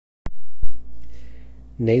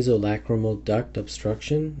Nasolacrimal duct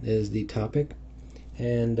obstruction is the topic,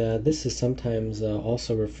 and this is sometimes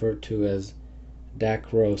also referred to as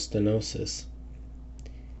dacrostenosis.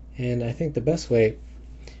 And I think the best way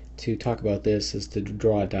to talk about this is to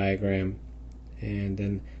draw a diagram and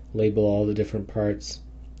then label all the different parts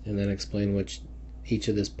and then explain what each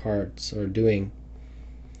of these parts are doing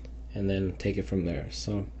and then take it from there.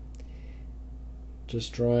 So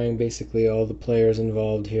just drawing basically all the players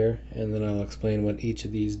involved here, and then I'll explain what each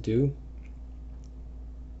of these do.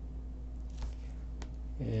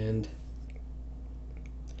 And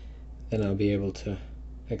then I'll be able to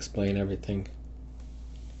explain everything.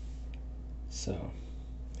 So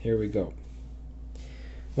here we go.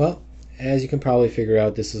 Well, as you can probably figure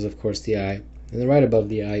out, this is of course the eye, and then right above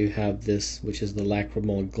the eye you have this, which is the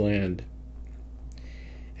lacrimal gland.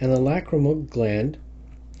 And the lacrimal gland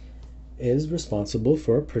is responsible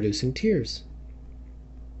for producing tears.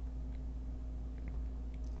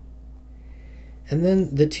 And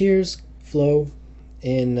then the tears flow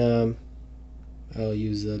in, I'll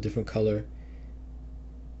use a different color,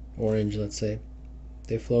 orange let's say.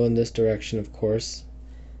 They flow in this direction, of course.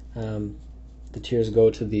 The tears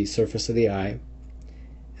go to the surface of the eye,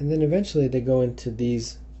 and then eventually they go into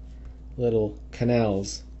these little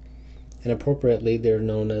canals, and appropriately they're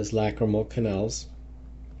known as lacrimal canals.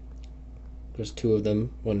 There's two of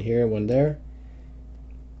them, one here, one there.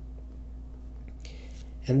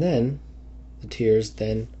 And then the tears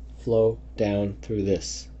then flow down through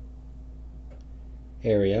this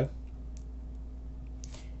area.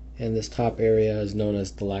 And this top area is known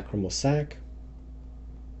as the lacrimal sac.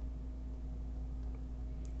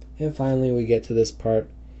 And finally we get to this part,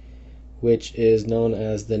 which is known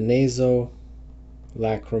as the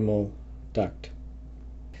nasolacrimal duct.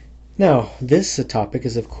 Now, this topic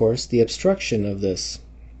is of course the obstruction of this,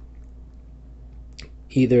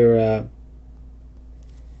 either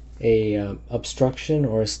a obstruction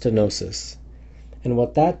or a stenosis. And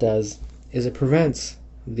what that does is it prevents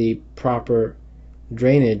the proper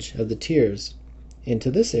drainage of the tears into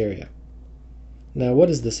this area. Now, what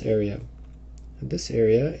is this area? This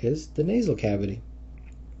area is the nasal cavity.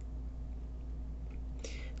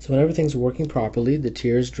 So when everything's working properly, the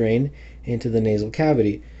tears drain into the nasal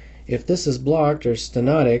cavity. If this is blocked or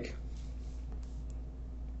stenotic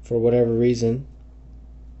for whatever reason,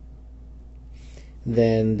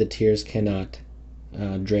 then the tears cannot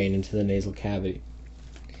drain into the nasal cavity.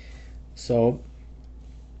 So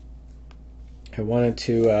I wanted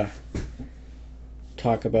to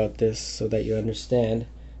talk about this so that you understand.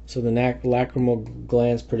 So the lacrimal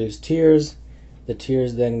glands produce tears. The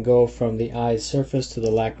tears then go from the eye's surface to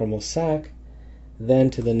the lacrimal sac,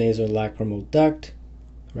 then to the nasolacrimal duct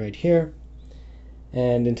right here,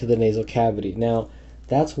 and into the nasal cavity. Now,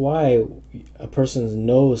 that's why a person's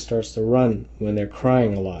nose starts to run when they're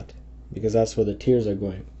crying a lot, because that's where the tears are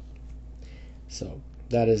going. So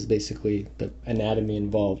that is basically the anatomy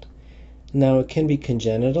involved. Now, it can be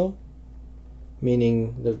congenital,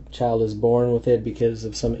 meaning the child is born with it because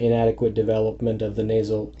of some inadequate development of the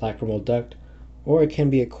nasolacrimal duct, or it can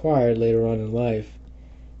be acquired later on in life.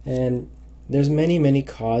 And there's many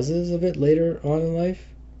causes of it later on in life.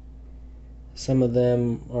 Some of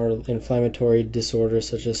them are inflammatory disorders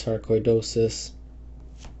such as sarcoidosis,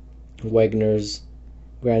 Wegener's,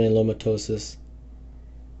 granulomatosis.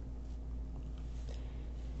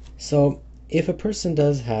 So if a person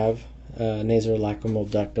does have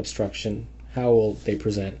nasolacrimal duct obstruction, how will they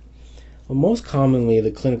present? Well, most commonly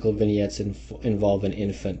the clinical vignettes involve an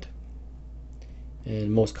infant,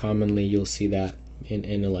 and most commonly you'll see that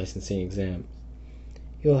in a licensing exam.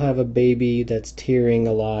 You'll have a baby that's tearing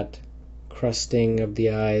a lot, crusting of the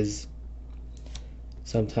eyes.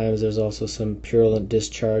 Sometimes there's also some purulent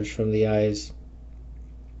discharge from the eyes.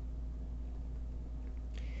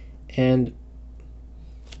 And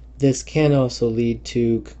this can also lead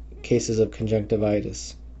to cases of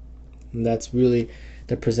conjunctivitis. And that's really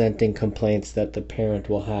the presenting complaints that the parent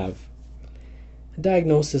will have. A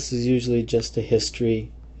diagnosis is usually just a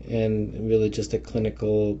history and really just a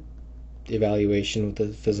clinical evaluation with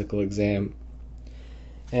a physical exam.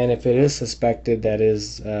 And if it is suspected that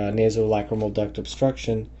is nasolacrimal duct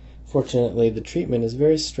obstruction, fortunately the treatment is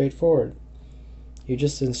very straightforward. You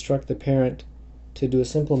just instruct the parent to do a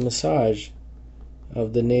simple massage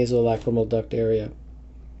of the nasolacrimal duct area.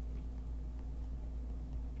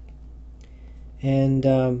 And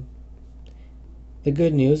the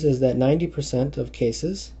good news is that 90% of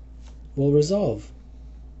cases will resolve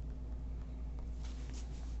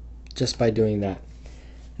just by doing that.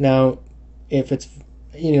 Now, if it's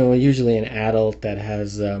usually an adult that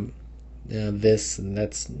has this, and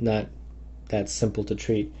that's not that simple to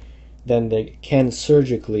treat. then they can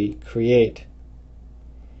surgically create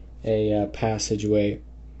a passageway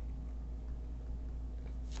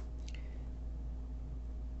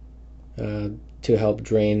to help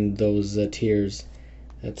drain those tears.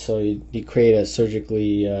 And so you create a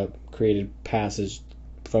surgically created passage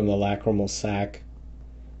from the lacrimal sac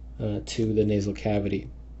to the nasal cavity.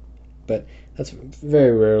 But that's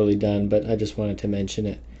very rarely done, but I just wanted to mention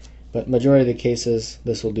it. But majority of the cases,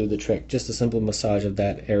 this will do the trick. Just a simple massage of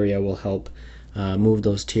that area will help move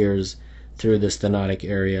those tears through the stenotic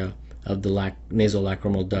area of the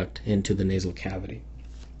nasolacrimal duct into the nasal cavity.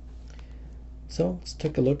 So let's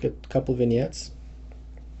take a look at a couple vignettes.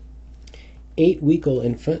 8-week-old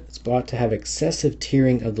infant is brought to have excessive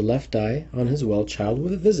tearing of the left eye on his well child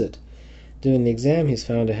with a visit. During the exam, he is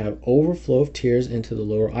found to have overflow of tears into the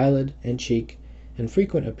lower eyelid and cheek and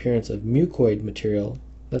frequent appearance of mucoid material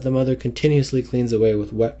that the mother continuously cleans away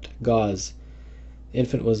with wet gauze. The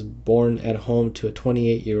infant was born at home to a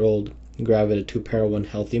 28-year-old gravid 2-para-1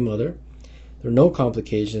 healthy mother. There were no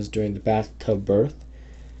complications during the bathtub birth.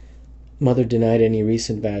 Mother denied any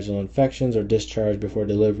recent vaginal infections or discharge before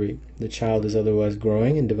delivery. The child is otherwise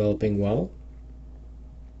growing and developing well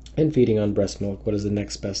and feeding on breast milk. What is the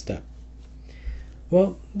next best step?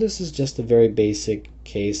 Well, this is just a very basic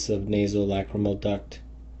case of nasolacrimal duct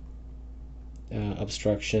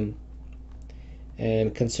obstruction.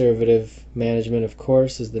 And conservative management, of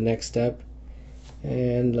course, is the next step.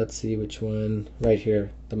 And let's see which one. Right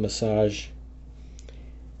here, the massage.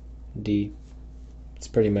 D. It's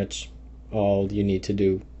pretty much all you need to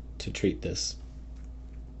do to treat this.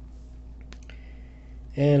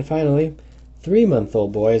 And finally,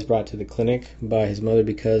 3-month-old boy is brought to the clinic by his mother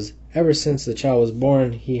because ever since the child was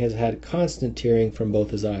born, he has had constant tearing from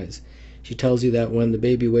both his eyes. She tells you that when the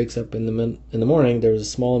baby wakes up in the morning, there was a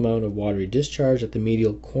small amount of watery discharge at the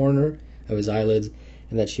medial corner of his eyelids,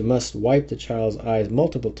 and that she must wipe the child's eyes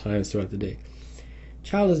multiple times throughout the day.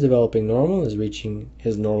 Child is developing normal, is reaching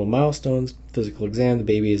his normal milestones. Physical exam, the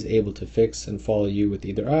baby is able to fix and follow you with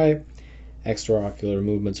either eye. Extraocular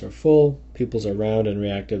movements are full. Pupils are round and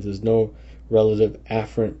reactive. There's no relative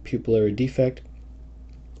afferent pupillary defect.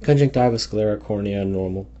 Conjunctiva, sclera, cornea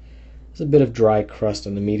normal. There's a bit of dry crust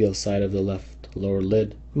on the medial side of the left lower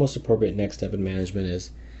lid. The most appropriate next step in management is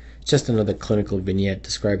just another clinical vignette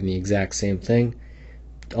describing the exact same thing.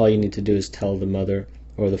 All you need to do is tell the mother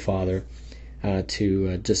or the father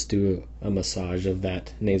to just do a massage of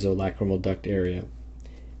that nasolacrimal duct area.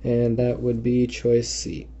 And that would be choice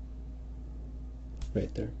C,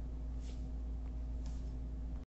 right there.